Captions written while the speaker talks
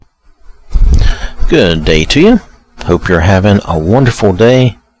Good day to you. Hope you're having a wonderful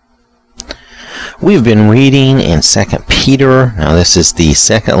day. We've been reading in 2 Peter. Now this is the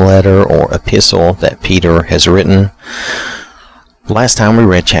second letter or epistle that Peter has written. Last time we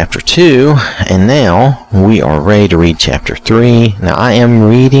read chapter 2, and now we are ready to read chapter 3. Now I am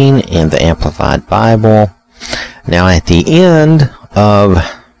reading in the Amplified Bible. Now at the end of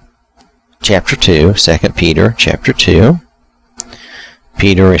chapter 2, 2 Peter chapter 2,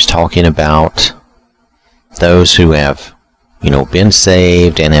 Peter is talking about those who have, been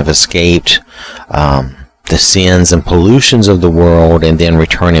saved and have escaped the sins and pollutions of the world, and then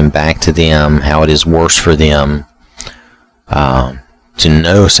returning back to them, how it is worse for them to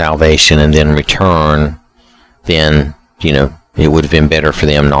know salvation and then return. Then, it would have been better for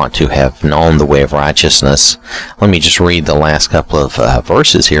them not to have known the way of righteousness. Let me just read the last couple of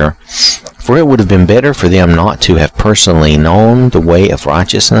verses here. For it would have been better for them not to have personally known the way of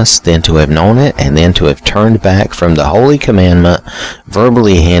righteousness than to have known it, and then to have turned back from the holy commandment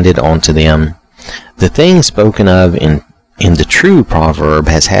verbally handed on to them. The thing spoken of in the true proverb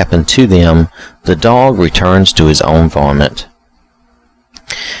has happened to them. The dog returns to his own vomit,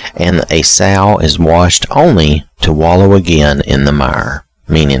 and a sow is washed only to wallow again in the mire.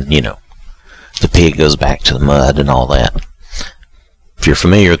 Meaning, the pig goes back to the mud and all that. If you're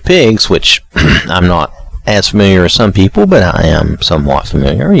familiar with pigs, which I'm not as familiar as some people, but I am somewhat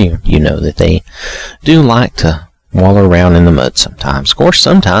familiar, you know that they do like to wallow around in the mud sometimes. Of course,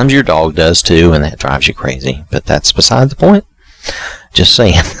 sometimes your dog does too, and that drives you crazy, but that's beside the point. Just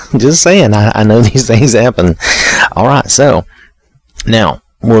saying. Just saying. I know these things happen. Alright, so now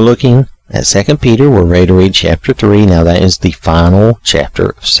we're looking at 2 Peter. We're ready to read chapter 3. Now that is the final chapter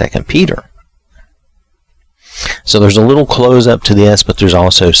of 2 Peter. So there's a little close up to this, but there's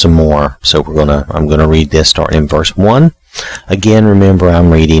also some more. So I'm gonna read this starting in verse 1. Again, remember I'm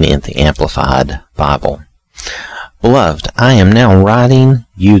reading in the Amplified Bible. Beloved, I am now writing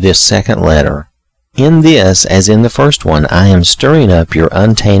you this second letter. In this, as in the first one, I am stirring up your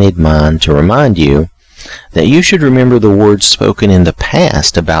untainted mind to remind you that you should remember the words spoken in the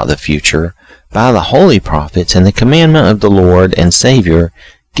past about the future by the holy prophets and the commandment of the Lord and Savior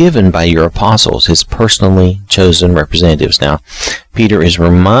given by your apostles, his personally chosen representatives. Now, Peter is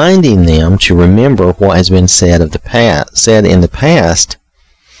reminding them to remember what has been said in the past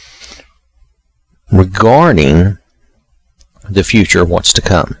regarding the future, what's to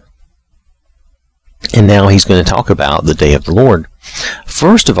come. And now he's going to talk about the day of the Lord.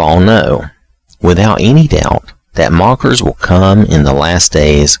 First of all, know, without any doubt, that mockers will come in the last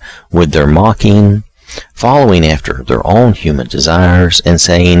days with their mocking, following after their own human desires, and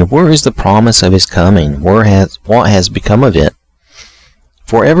saying, where is the promise of his coming? What has become of it?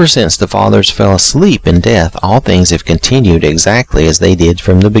 For ever since the fathers fell asleep in death, all things have continued exactly as they did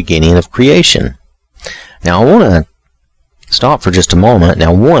from the beginning of creation. Now I want to stop for just a moment.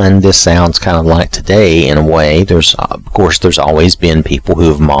 Now this sounds kind of like today in a way. There's always been people who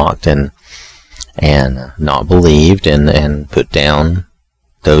have mocked and not believed and put down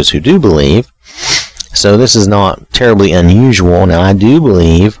those who do believe. So this is not terribly unusual. Now I do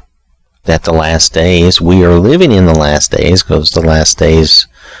believe that the last days, we are living in the last days, because the last days,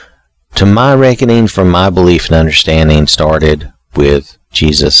 to my reckoning, from my belief and understanding, started with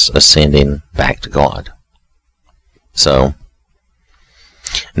Jesus ascending back to God. So,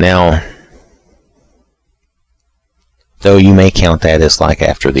 now, though you may count that as like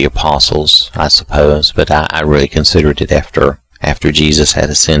after the apostles, I suppose, but I really considered it after Jesus had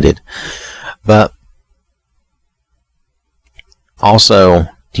ascended. But also,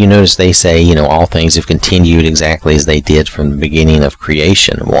 do you notice they say, all things have continued exactly as they did from the beginning of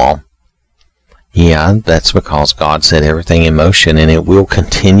creation? Well, yeah, that's because God set everything in motion, and it will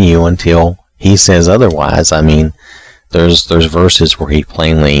continue until he says otherwise. I mean, there's verses where he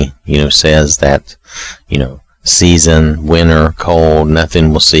plainly, says that, season, winter, cold,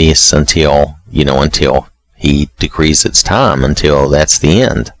 nothing will cease until he decrees its time, until that's the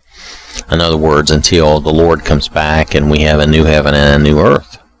end. In other words, until the Lord comes back and we have a new heaven and a new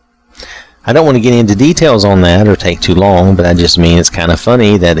earth. I don't want to get into details on that or take too long, but I just mean it's kind of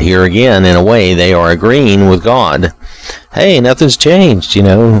funny that here again, in a way, they are agreeing with God. Hey, nothing's changed,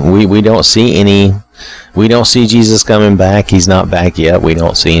 we don't see Jesus coming back. He's not back yet. We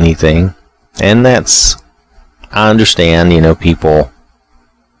don't see anything. And I understand,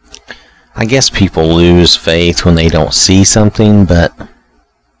 I guess people lose faith when they don't see something, but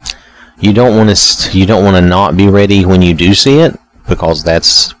you don't want to not be ready when you do see it, because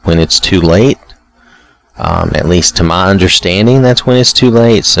that's when it's too late. At least to my understanding, that's when it's too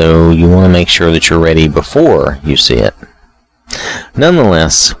late. So you want to make sure that you're ready before you see it.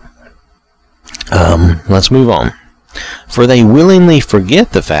 Nonetheless, Let's move on. For they willingly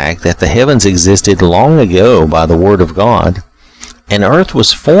forget the fact that the heavens existed long ago by the word of God, and earth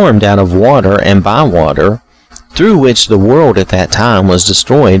was formed out of water and by water, through which the world at that time was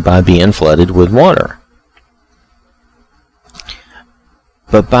destroyed by being flooded with water.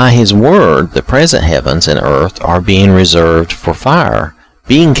 But by his word the present heavens and earth are being reserved for fire,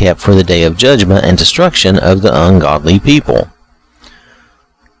 being kept for the day of judgment and destruction of the ungodly people.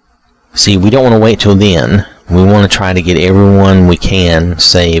 See, we don't want to wait till then. We want to try to get everyone we can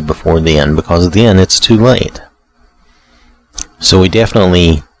saved before then, because then it's too late. So we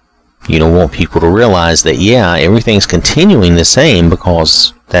definitely, want people to realize that, yeah, everything's continuing the same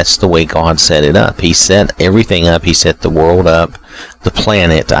because that's the way God set it up. He set everything up. He set the world up, the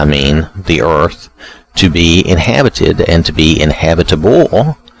planet, the earth, to be inhabited and to be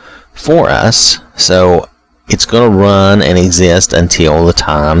inhabitable for us. So it's going to run and exist until the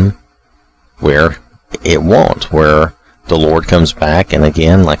time where it won't, where the Lord comes back. And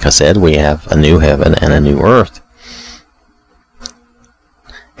again, like I said, we have a new heaven and a new earth.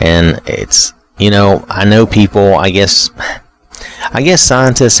 And it's, I know people, I guess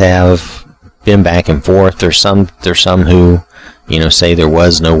scientists have been back and forth. There's some who, say there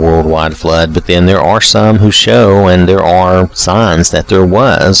was no worldwide flood, but then there are some who show, and there are signs that there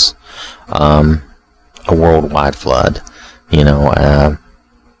was a worldwide flood,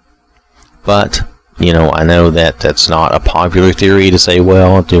 but, I know that that's not a popular theory to say,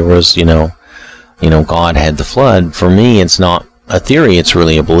 well, there was, God had the flood. For me, it's not a theory, it's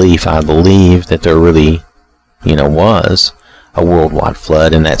really a belief. I believe that there really, was a worldwide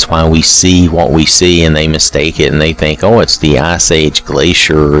flood, and that's why we see what we see, and they mistake it, and they think, oh, it's the Ice Age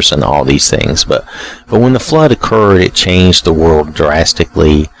glaciers and all these things. But when the flood occurred, it changed the world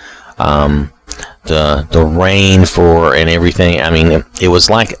drastically. The rain and everything. It was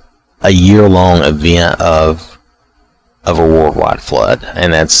like a year-long event of a worldwide flood,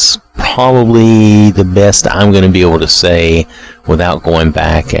 and that's probably the best I'm going to be able to say without going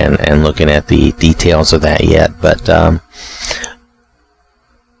back and looking at the details of that yet. But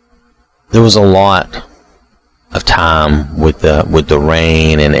there was a lot of time with the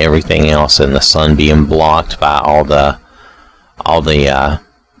rain and everything else, and the sun being blocked by all the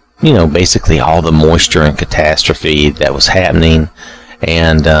basically all the moisture and catastrophe that was happening.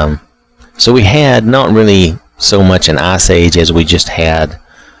 And so we had not really so much an ice age as we just had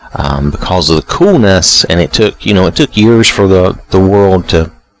because of the coolness, and it took years for the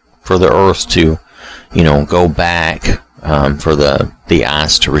earth to go back, for the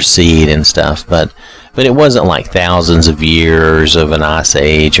ice to recede and stuff, but it wasn't like thousands of years of an ice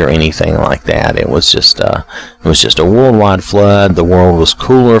age or anything like that. It was just a worldwide flood. The world was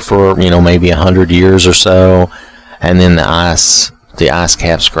cooler for maybe 100 years or so, and then the ice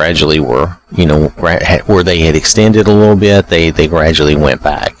caps gradually were, where they had extended a little bit, they gradually went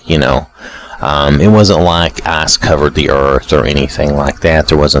back, It wasn't like ice covered the earth or anything like that.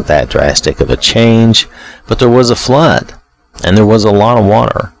 There wasn't that drastic of a change, but there was a flood, and there was a lot of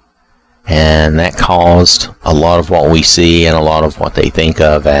water, and that caused a lot of what we see and a lot of what they think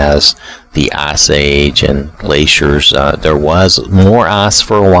of as the Ice Age and glaciers. There was more ice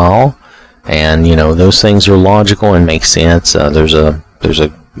for a while, and those things are logical and make sense. There's a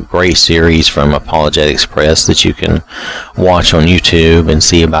great series from Apologetics Press that you can watch on YouTube and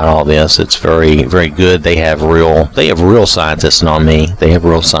see about all this. It's very, very good. They have real scientists, not me. They have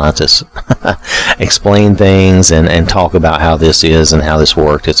real scientists explain things and talk about how this is and how this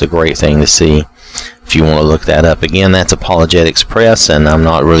worked. It's a great thing to see. If you want to look that up, again, that's Apologetics Press, and I'm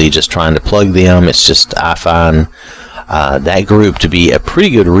not really just trying to plug them. It's just I find that group to be a pretty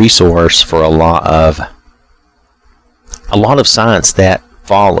good resource for a lot of science that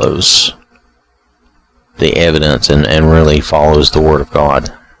follows the evidence and really follows the Word of God.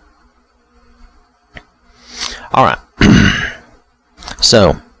 All right.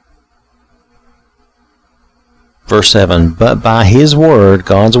 So, verse 7, but by his word,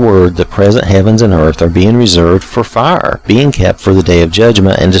 God's word, the present heavens and earth are being reserved for fire, being kept for the day of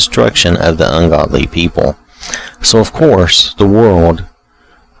judgment and destruction of the ungodly people. So, of course, the world,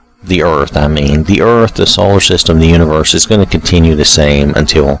 the earth, the solar system, the universe is going to continue the same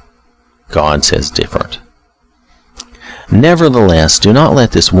until God says different. Nevertheless, do not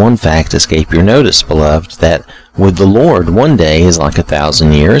let this one fact escape your notice, beloved, that with the Lord 1 day is like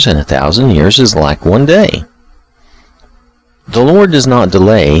 1,000 years, and 1,000 years is like 1 day. The Lord does not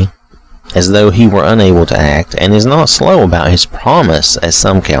delay, as though he were unable to act, and is not slow about his promise, as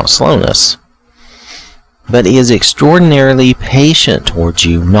some count slowness, but is extraordinarily patient towards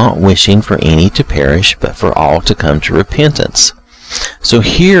you, not wishing for any to perish, but for all to come to repentance. So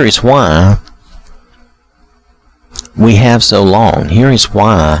here is why we have so long. Here is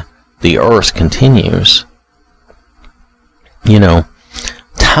why the earth continues. You know,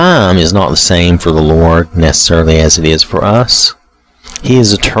 time is not the same for the Lord necessarily as it is for us. He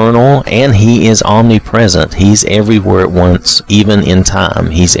is eternal and He is omnipresent. He's everywhere at once, even in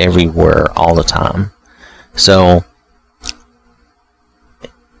time. He's everywhere all the time. So,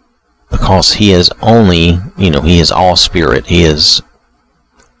 because He is only, He is all spirit. He is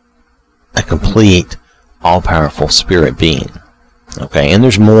a complete, all-powerful spirit being. Okay, and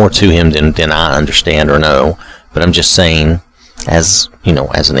there's more to Him than I understand or know, but I'm just saying, as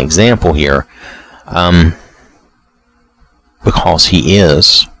an example here, because He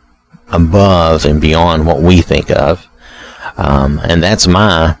is above and beyond what we think of, and that's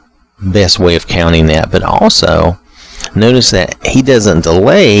my best way of counting that. But also, notice that He doesn't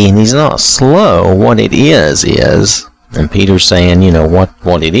delay and He's not slow. What it is, and Peter's saying,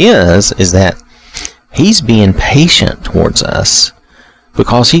 what it is that He's being patient towards us,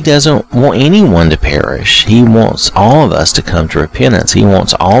 because He doesn't want anyone to perish. He wants all of us to come to repentance. He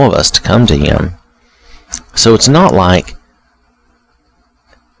wants all of us to come to Him. So it's not like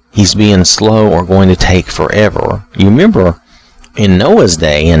He's being slow or going to take forever. You remember in Noah's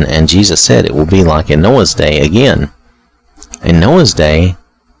day, and Jesus said it will be like in Noah's day again. In Noah's day,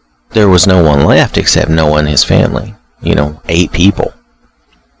 there was no one left except Noah and his family. 8 people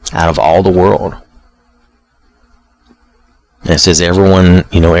out of all the world. And it says everyone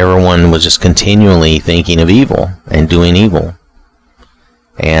was just continually thinking of evil and doing evil.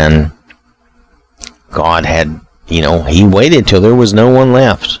 And God had, He waited till there was no one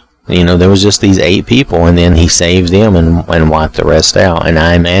left. There was just these 8 people, and then He saved them and wiped the rest out. And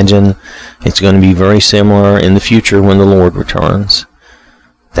I imagine it's going to be very similar in the future when the Lord returns.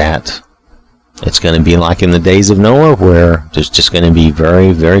 That it's going to be like in the days of Noah, where there's just going to be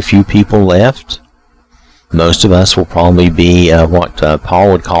very, very few people left. Most of us will probably be what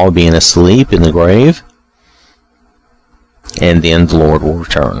Paul would call being asleep in the grave. And then the Lord will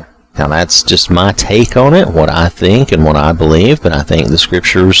return. Now that's just my take on it, what I think and what I believe, but I think the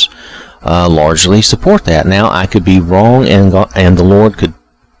Scriptures largely support that. Now I could be wrong, and the Lord could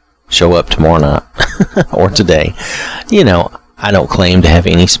show up tomorrow night or today. I don't claim to have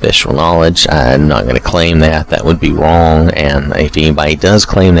any special knowledge. I'm not going to claim that. That would be wrong. And if anybody does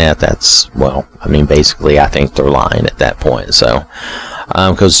claim that, basically I think they're lying at that point. So,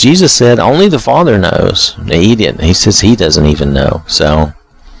 because Jesus said only the Father knows. He didn't. He says He doesn't even know. So,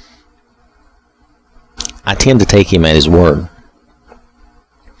 I tend to take Him at His word.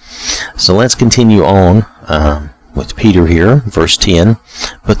 So let's continue on with Peter here, verse 10.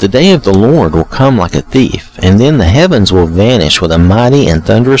 But the day of the Lord will come like a thief, and then the heavens will vanish with a mighty and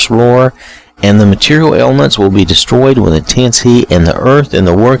thunderous roar, and the material elements will be destroyed with intense heat, and the earth and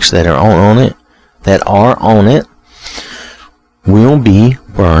the works that are on it will be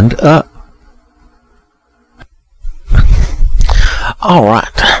burned up. All right.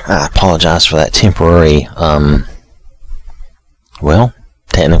 I apologize for that temporary,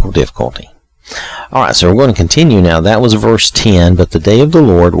 technical difficulty. All right, so we're going to continue now. That was verse 10. But the day of the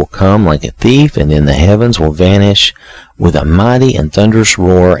Lord will come like a thief, and then the heavens will vanish with a mighty and thunderous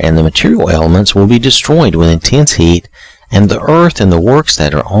roar, and the material elements will be destroyed with intense heat, and the earth and the works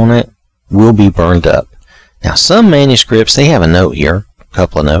that are on it will be burned up. Now, some manuscripts, they have a note here, a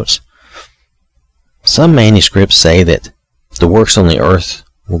couple of notes. Some manuscripts say that the works on the earth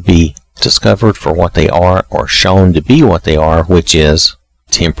will be discovered for what they are, or shown to be what they are, which is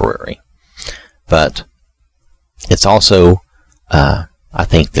temporary. But it's also, I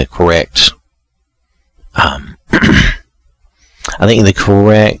think the correct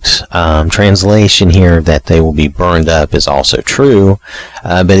translation here, that they will be burned up, is also true.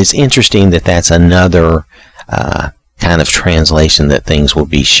 But it's interesting that that's another kind of translation, that things will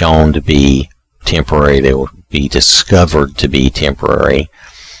be shown to be temporary. They will be discovered to be temporary,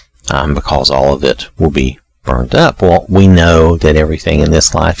 because all of it will be burned up. Well, we know that everything in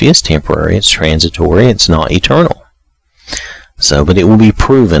this life is temporary. It's transitory. It's not eternal. So, but it will be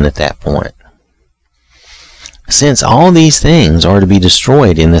proven at that point. Since all these things are to be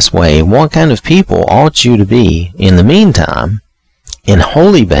destroyed in this way, what kind of people ought you to be in the meantime, in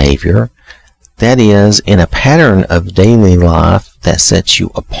holy behavior, that is, in a pattern of daily life that sets you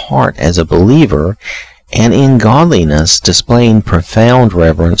apart as a believer, and in godliness, displaying profound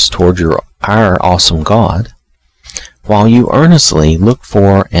reverence toward our awesome God, while you earnestly look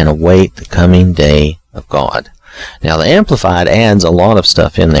for and await the coming day of God. Now, the Amplified adds a lot of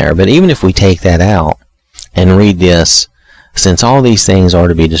stuff in there, but even if we take that out and read this, since all these things are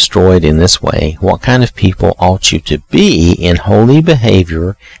to be destroyed in this way, what kind of people ought you to be in holy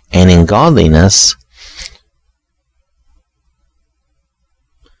behavior and in godliness,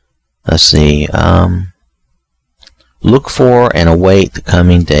 let's see, look for and await the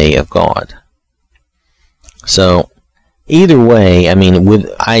coming day of God. So, either way, I mean,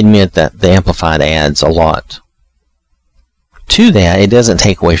 I admit that the Amplified adds a lot to that. It doesn't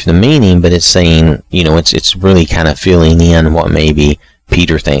take away from the meaning, but it's saying, it's really kind of filling in what maybe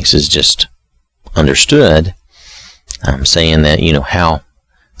Peter thinks is just understood. I'm saying that, how,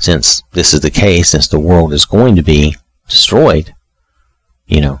 since this is the case, since the world is going to be destroyed,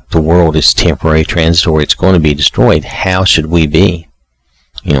 the world is temporary, transitory, it's going to be destroyed. How should we be?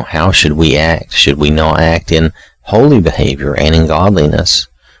 How should we act? Should we not act in holy behavior and in godliness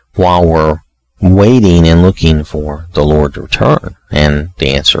while we're waiting and looking for the Lord to return? And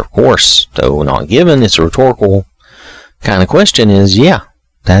the answer, of course, though not given, it's a rhetorical kind of question, is yeah,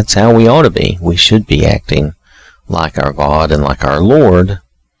 that's how we ought to be. We should be acting like our God and like our Lord,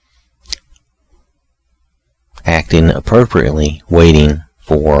 acting appropriately, waiting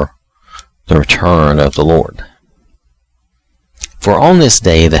for the return of the Lord. For on this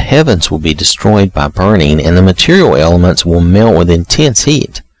day the heavens will be destroyed by burning, and the material elements will melt with intense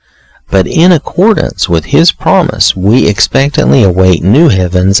heat. But in accordance with his promise, we expectantly await new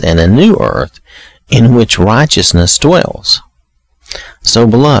heavens and a new earth, in which righteousness dwells. So,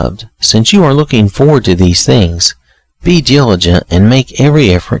 beloved, since you are looking forward to these things, be diligent and make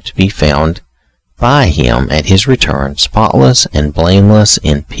every effort to be found by him at his return, spotless and blameless,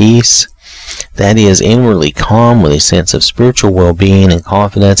 in peace, that is, inwardly calm, with a sense of spiritual well-being and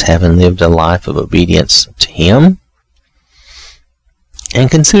confidence, having lived a life of obedience to him. And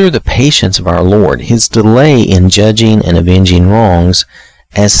consider the patience of our Lord, his delay in judging and avenging wrongs,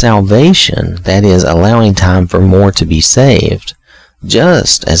 as salvation, that is, allowing time for more to be saved,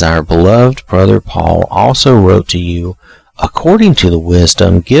 just as our beloved brother Paul also wrote to you according to the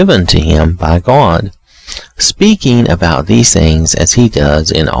wisdom given to him by God, speaking about these things as he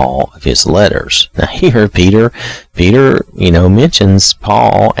does in all of his letters. Now here Peter, mentions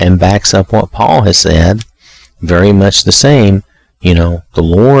Paul and backs up what Paul has said, very much the same. The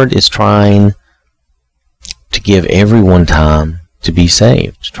Lord is trying to give everyone time to be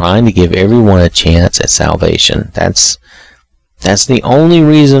saved, trying to give everyone a chance at salvation. That's the only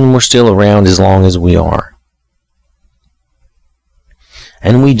reason we're still around as long as we are.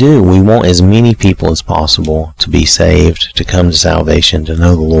 And we want as many people as possible to be saved, to come to salvation, to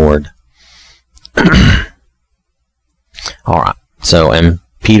know the Lord. Alright, and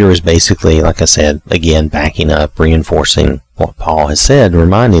Peter is basically, like I said, again, backing up, reinforcing what Paul has said,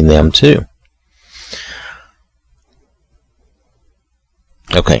 reminding them too.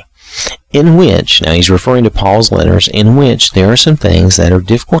 Okay, in which, now he's referring to Paul's letters, in which there are some things that are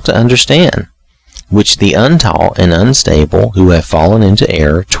difficult to understand, which the untaught and unstable who have fallen into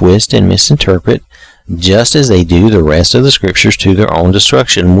error twist and misinterpret, just as they do the rest of the scriptures to their own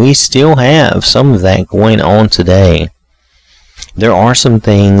destruction. We still have some of that going on today. There are some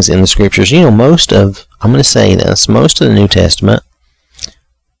things in the scriptures, most of the New Testament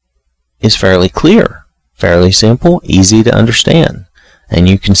is fairly clear, fairly simple, easy to understand. And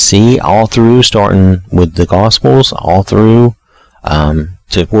you can see all through, starting with the Gospels, all through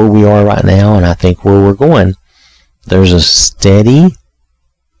to where we are right now, and I think where we're going, there's a steady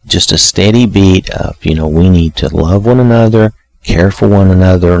beat of, we need to love one another, care for one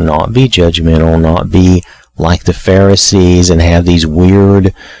another, not be judgmental, not be like the Pharisees and have these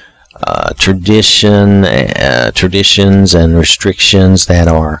weird traditions and restrictions that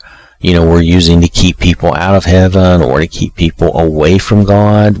are, we're using to keep people out of heaven or to keep people away from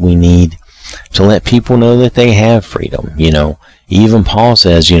God. We need to let people know that they have freedom. Even Paul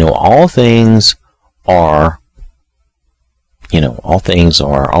says, all things are,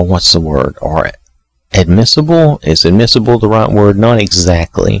 what's the word? Are admissible? Is admissible the right word? Not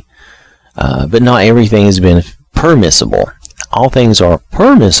exactly. But not everything has been permissible. All things are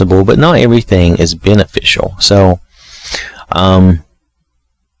permissible, but not everything is beneficial. So, and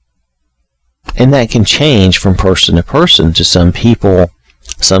that can change from person to person. To some people,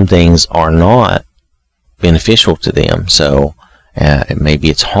 some things are not beneficial to them. So, maybe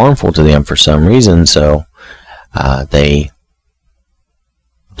it's harmful to them for some reason. So, they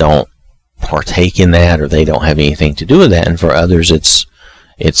don't partake in that, or they don't have anything to do with that. And for others, it's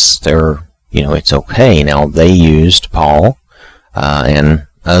okay. Now, they used Paul and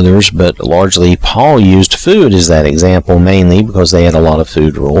others, but largely Paul used food as that example, mainly because they had a lot of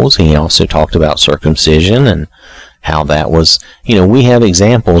food rules. He also talked about circumcision and how that was, we have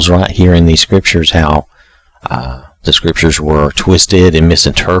examples right here in these scriptures how the scriptures were twisted and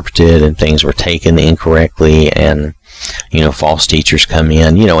misinterpreted and things were taken incorrectly, and false teachers come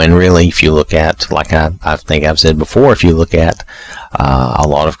in, and really, if you look at, like I think I've said before, if you look at a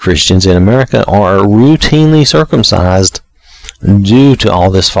lot of Christians in America are routinely circumcised due to all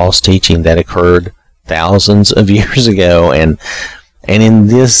this false teaching that occurred thousands of years ago, and in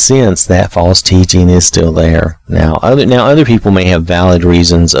this sense, that false teaching is still there. Now other people may have valid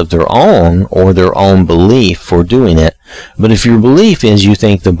reasons of their own or their own belief for doing it, but if your belief is you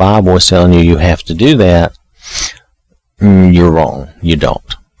think the Bible is telling you have to do that, you're wrong. You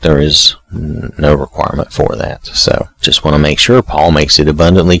don't. There is no requirement for that. So just want to make sure Paul makes it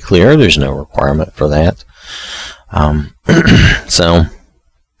abundantly clear there's no requirement for that. So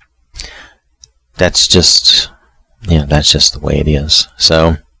that's just the way it is.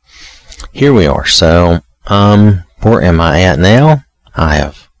 So here we are. So where am I at now?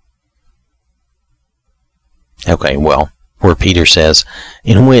 Where Peter says,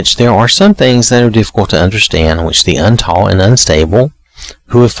 in which there are some things that are difficult to understand, which the untaught and unstable,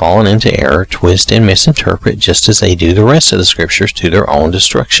 who have fallen into error, twist and misinterpret, just as they do the rest of the Scriptures to their own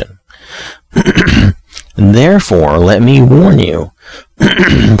destruction. Therefore, let me warn you,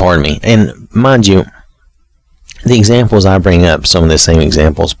 pardon me, and mind you, the examples I bring up, some of the same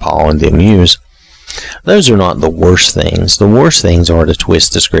examples Paul and them use, those are not the worst things. The worst things are to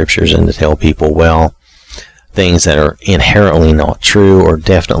twist the Scriptures and to tell people, things that are inherently not true or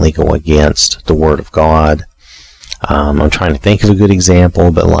definitely go against the Word of God. I'm trying to think of a good example,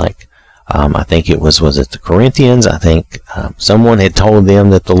 but I think it was it the Corinthians? I think someone had told them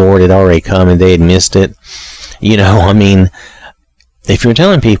that the Lord had already come and they had missed it. If you're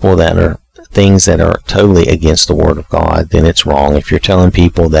telling people that are things that are totally against the Word of God, then it's wrong. If you're telling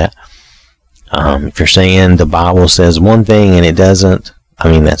people that, if you're saying the Bible says one thing and it doesn't,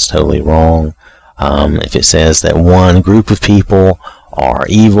 that's totally wrong. If it says that one group of people are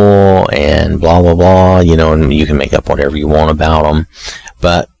evil and blah, blah, blah, and you can make up whatever you want about them.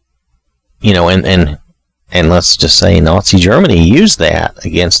 But, and let's just say Nazi Germany used that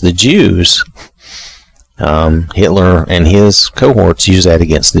against the Jews. Hitler and his cohorts used that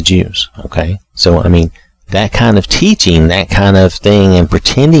against the Jews. Okay? So, that kind of teaching, that kind of thing, and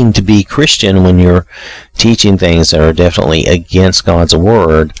pretending to be Christian when you're teaching things that are definitely against God's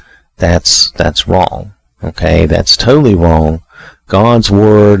Word, that's wrong. Okay? That's totally wrong. God's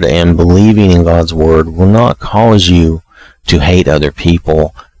Word and believing in God's Word will not cause you to hate other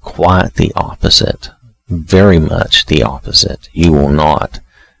people. Quite the opposite. Very much the opposite. You will not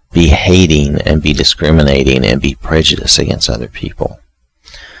be hating and be discriminating and be prejudiced against other people.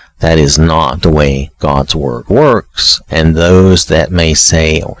 That is not the way God's Word works, and those that may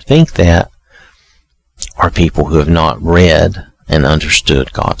say or think that are people who have not read and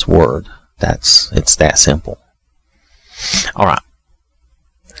understood God's Word. It's that simple. All right.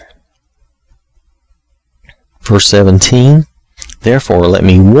 Verse 17, therefore let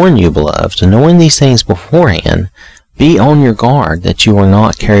me warn you, beloved, knowing these things beforehand, be on your guard that you are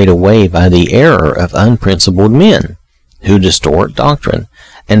not carried away by the error of unprincipled men, who distort doctrine,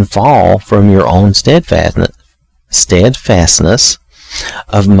 and fall from your own steadfastness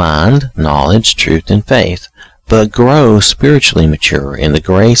of mind, knowledge, truth, and faith, but grow spiritually mature in the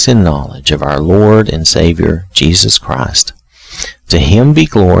grace and knowledge of our Lord and Savior, Jesus Christ. To him be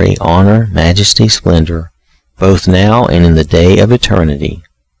glory, honor, majesty, splendor, both now and in the day of eternity.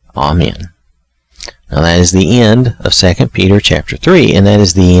 Amen. Now that is the end of 2 Peter chapter 3, and that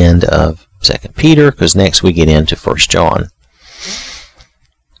is the end of 2 Peter, because next we get into 1 John.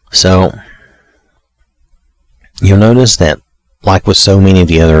 So, you'll notice that, like with so many of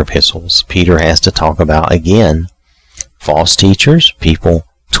the other epistles, Peter has to talk about, again, false teachers, people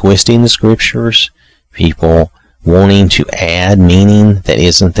twisting the Scriptures, people wanting to add meaning that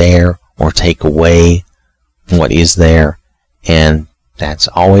isn't there, or take away what is there, and that's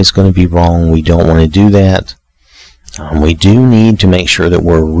always going to be wrong. We don't want to do that. We do need to make sure that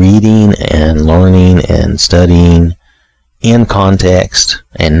we're reading and learning and studying in context,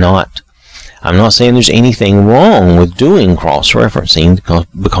 and I'm not saying there's anything wrong with doing cross-referencing,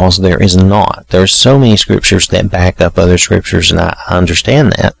 because there is not. There's so many Scriptures that back up other Scriptures, and I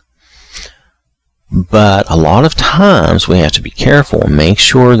understand that. But a lot of times we have to be careful and make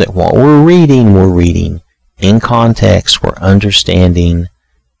sure that what we're reading in context. We're understanding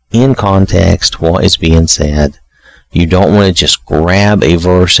in context what is being said. You don't want to just grab a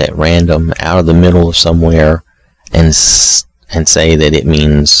verse at random out of the middle of somewhere and say that it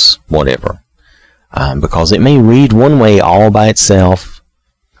means whatever. Because it may read one way all by itself,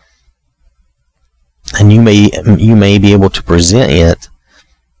 and you may be able to present it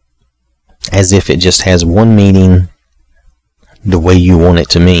as if it just has one meaning the way you want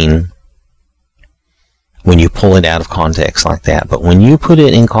it to mean. when you pull it out of context like that. But when you put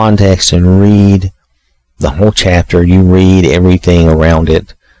it in context and read the whole chapter, you read everything around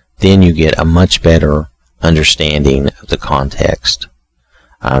it, then you get a much better understanding of the context.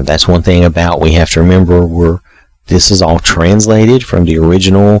 That's one thing about, we have to remember, this is all translated from the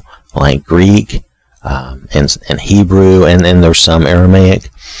original, like Greek and Hebrew, and then there's some Aramaic,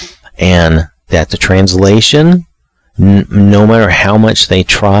 and that the translation, no matter how much they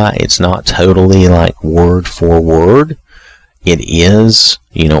try, it's not totally like word for word. It is,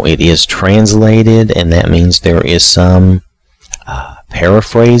 it is translated, and that means there is some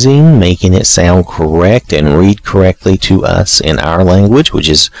paraphrasing, making it sound correct and read correctly to us in our language, which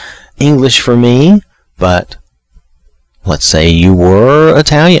is English for me. But let's say you were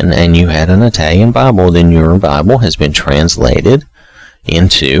Italian and you had an Italian Bible, then your Bible has been translated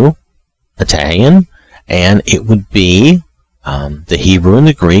into Italian, and it would be, the Hebrew and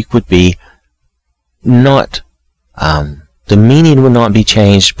the Greek would be not, the meaning would not be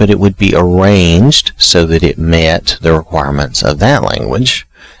changed, but it would be arranged so that it met the requirements of that language.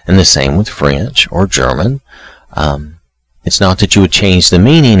 And the same with French or German. It's not that you would change the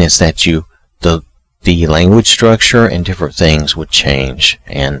meaning, it's that the language structure and different things would change,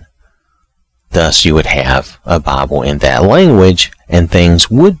 and thus you would have a Bible in that language, and things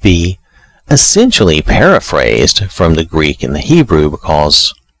would be essentially paraphrased from the Greek and the Hebrew,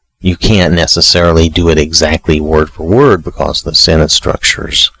 because you can't necessarily do it exactly word for word, because the sentence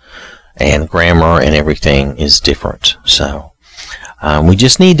structures and grammar and everything is different. So we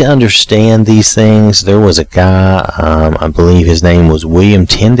just need to understand these things. There was a guy, I believe his name was William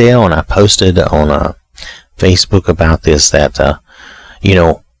Tyndale, and I posted on Facebook about this, that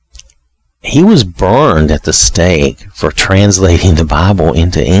he was burned at the stake for translating the Bible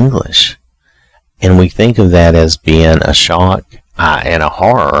into English. And we think of that as being a shock and a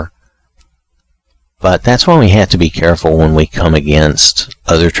horror. But that's why we have to be careful when we come against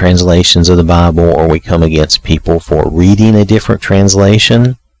other translations of the Bible, or we come against people for reading a different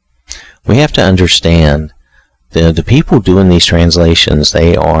translation. We have to understand the people doing these translations,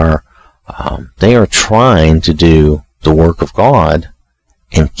 they are trying to do the work of God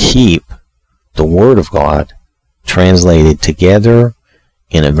and keep the Word of God translated together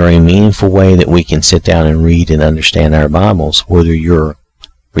in a very meaningful way that we can sit down and read and understand our Bibles, whether you're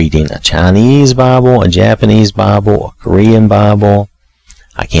reading a Chinese Bible, a Japanese Bible, a Korean Bible.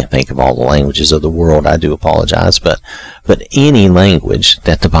 I can't think of all the languages of the world, I do apologize, but any language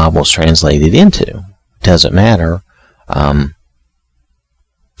that the Bible is translated into, doesn't matter.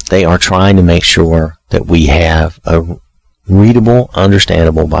 They are trying to make sure that we have a readable,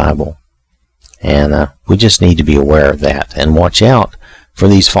 understandable Bible. And we just need to be aware of that and watch out for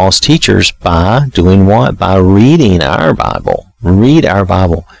these false teachers by doing what? By reading our Bible. Read our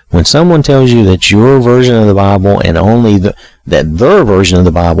Bible. When someone tells you that your version of the Bible and only that their version of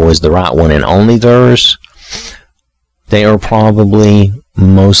the Bible is the right one and only theirs, they are probably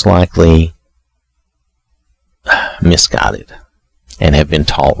most likely misguided and have been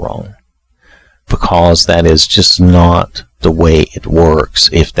taught wrong, because that is just not the way it works.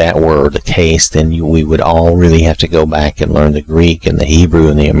 If that were the case, then we would all really have to go back and learn the Greek and the Hebrew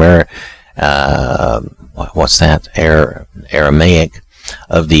and the Aramaic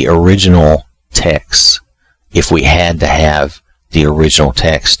of the original text, if we had to have the original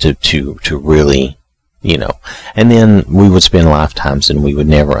text to really, and then we would spend lifetimes and we would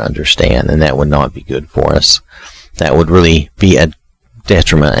never understand, and that would not be good for us. That would really be a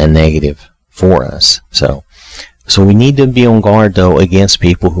detriment and negative for us. So we need to be on guard, though, against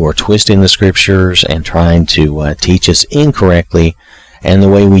people who are twisting the scriptures and trying to teach us incorrectly. And the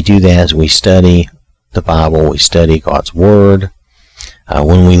way we do that is we study the Bible, we study God's Word.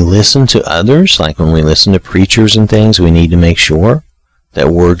 When we listen to others, like when we listen to preachers and things, we need to make sure that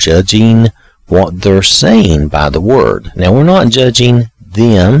we're judging what they're saying by the Word. Now, we're not judging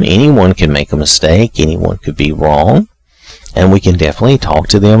them. Anyone can make a mistake. Anyone could be wrong. And we can definitely talk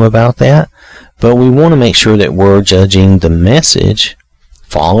to them about that. But we want to make sure that we're judging the message,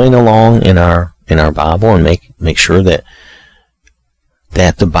 following along in our Bible, and make sure that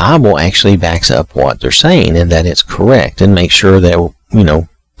the Bible actually backs up what they're saying and that it's correct, and make sure that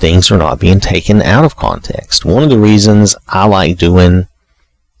things are not being taken out of context. One of the reasons I like doing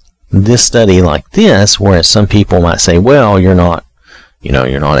this study like this, whereas some people might say, well, you're not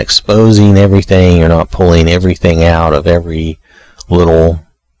exposing everything, you're not pulling everything out of every little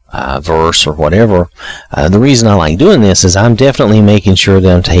verse or whatever. The reason I like doing this is I'm definitely making sure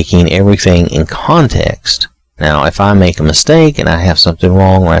that I'm taking everything in context. Now, if I make a mistake and I have something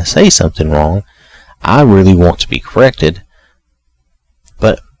wrong, or I say something wrong, I really want to be corrected.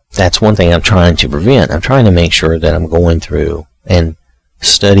 But that's one thing I'm trying to prevent. I'm trying to make sure that I'm going through and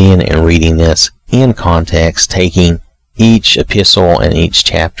studying and reading this in context, taking each epistle and each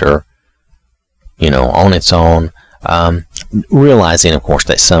chapter, on its own, realizing, of course,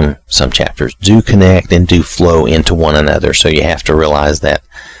 that some chapters do connect and do flow into one another. So you have to realize that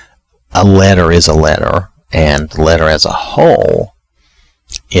a letter is a letter, and the letter as a whole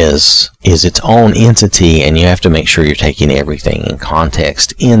is its own entity, and you have to make sure you're taking everything in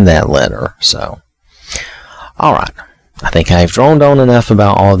context in that letter. So, all right. I think I've droned on enough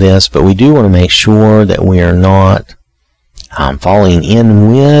about all this, but we do want to make sure that we are not falling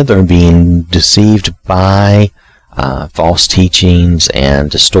in with or being deceived by false teachings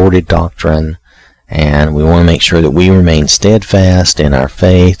and distorted doctrine, and we want to make sure that we remain steadfast in our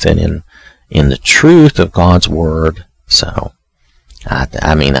faith and in the truth of God's Word. So, I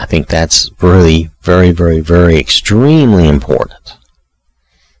think that's really very, very, very extremely important.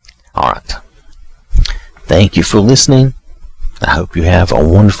 All right. Thank you for listening. I hope you have a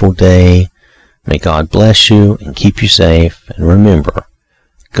wonderful day. May God bless you and keep you safe. And remember,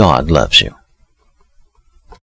 God loves you.